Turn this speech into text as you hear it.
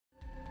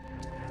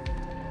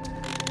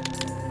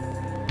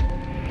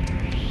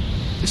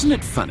Isn't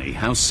it funny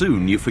how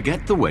soon you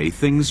forget the way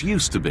things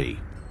used to be?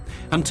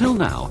 Until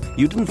now,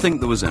 you didn't think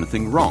there was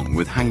anything wrong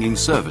with hanging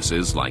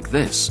services like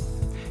this.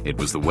 It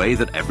was the way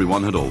that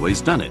everyone had always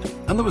done it,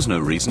 and there was no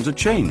reason to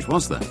change,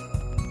 was there?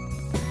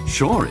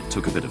 Sure, it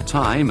took a bit of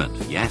time, and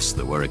yes,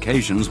 there were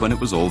occasions when it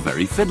was all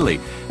very fiddly,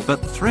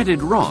 but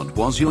threaded rod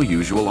was your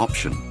usual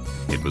option.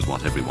 It was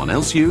what everyone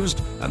else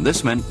used, and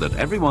this meant that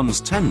everyone's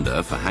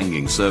tender for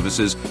hanging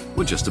services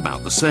were just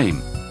about the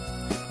same.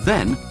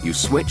 Then you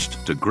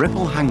switched to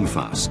Gripple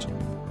Hangfast,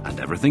 and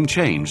everything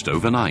changed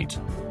overnight.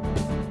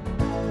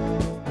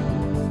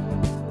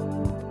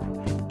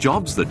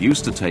 Jobs that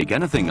used to take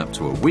anything up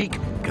to a week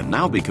can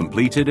now be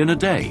completed in a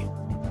day.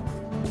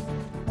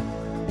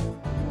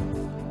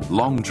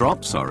 Long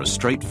drops are as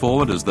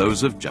straightforward as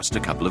those of just a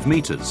couple of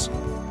meters.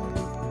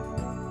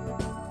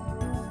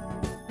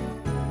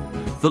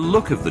 The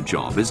look of the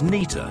job is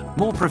neater,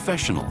 more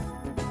professional.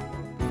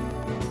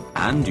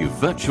 And you've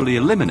virtually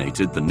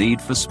eliminated the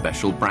need for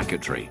special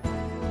bracketry.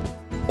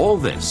 All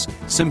this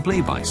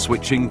simply by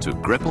switching to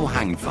Gripple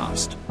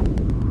Hangfast.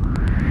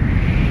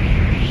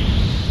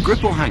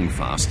 Gripple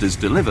Hangfast is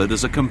delivered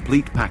as a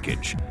complete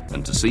package,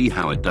 and to see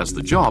how it does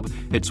the job,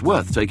 it's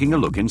worth taking a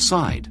look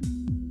inside.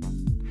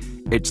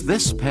 It's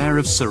this pair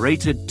of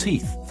serrated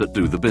teeth that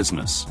do the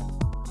business.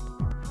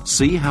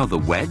 See how the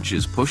wedge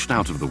is pushed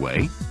out of the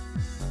way?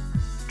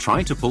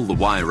 Try to pull the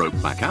wire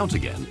rope back out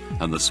again,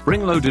 and the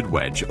spring-loaded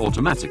wedge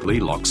automatically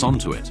locks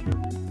onto it.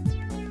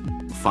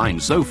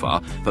 Fine so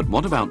far, but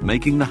what about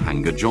making the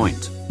hanger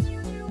joint?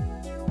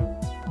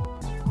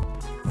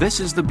 This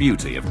is the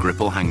beauty of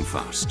Gripple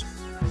Hangfast.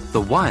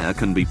 The wire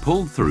can be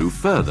pulled through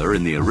further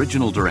in the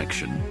original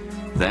direction,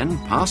 then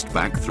passed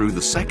back through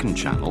the second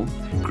channel,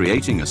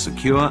 creating a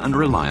secure and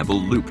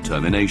reliable loop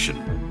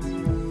termination.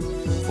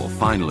 For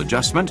final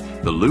adjustment,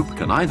 the loop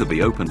can either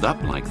be opened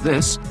up like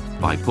this,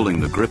 by pulling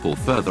the gripple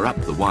further up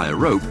the wire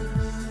rope,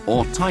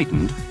 or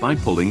tightened by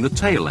pulling the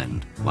tail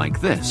end,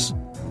 like this.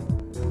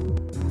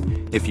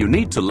 If you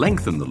need to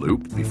lengthen the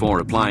loop before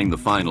applying the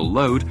final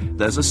load,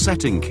 there's a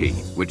setting key,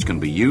 which can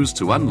be used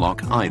to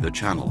unlock either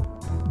channel.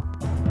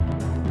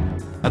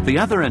 At the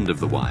other end of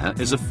the wire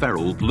is a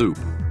ferruled loop,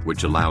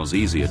 which allows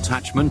easy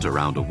attachment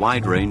around a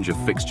wide range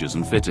of fixtures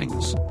and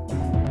fittings.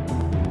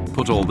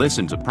 Put all this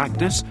into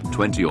practice,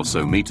 20 or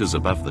so meters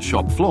above the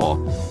shop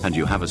floor, and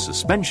you have a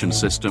suspension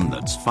system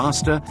that's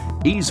faster,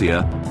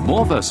 easier,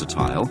 more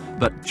versatile,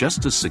 but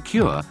just as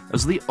secure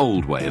as the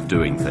old way of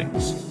doing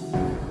things.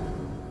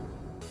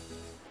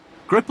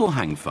 Gripple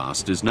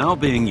Hangfast is now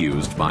being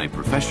used by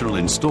professional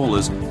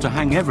installers to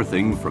hang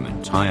everything from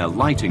entire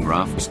lighting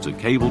rafts to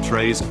cable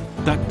trays,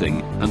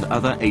 ducting, and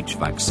other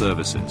HVAC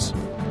services.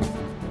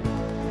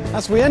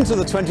 As we enter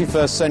the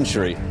 21st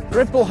century,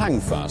 Gripple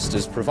Hangfast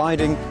is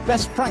providing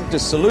best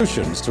practice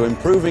solutions to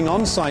improving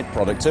on-site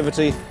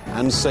productivity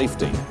and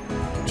safety.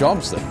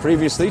 Jobs that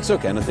previously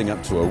took anything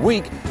up to a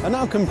week are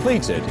now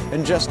completed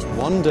in just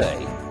one day.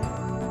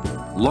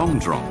 Long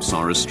drops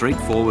are as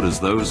straightforward as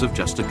those of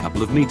just a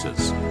couple of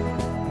meters.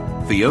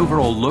 The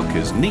overall look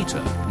is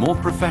neater, more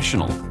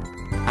professional,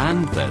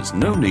 and there's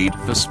no need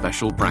for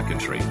special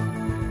bracketry.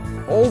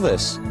 All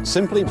this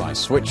simply by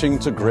switching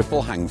to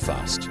Gripple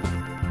Hangfast.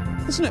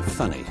 Isn't it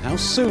funny how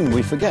soon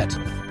we forget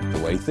the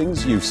way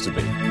things used to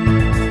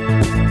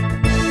be?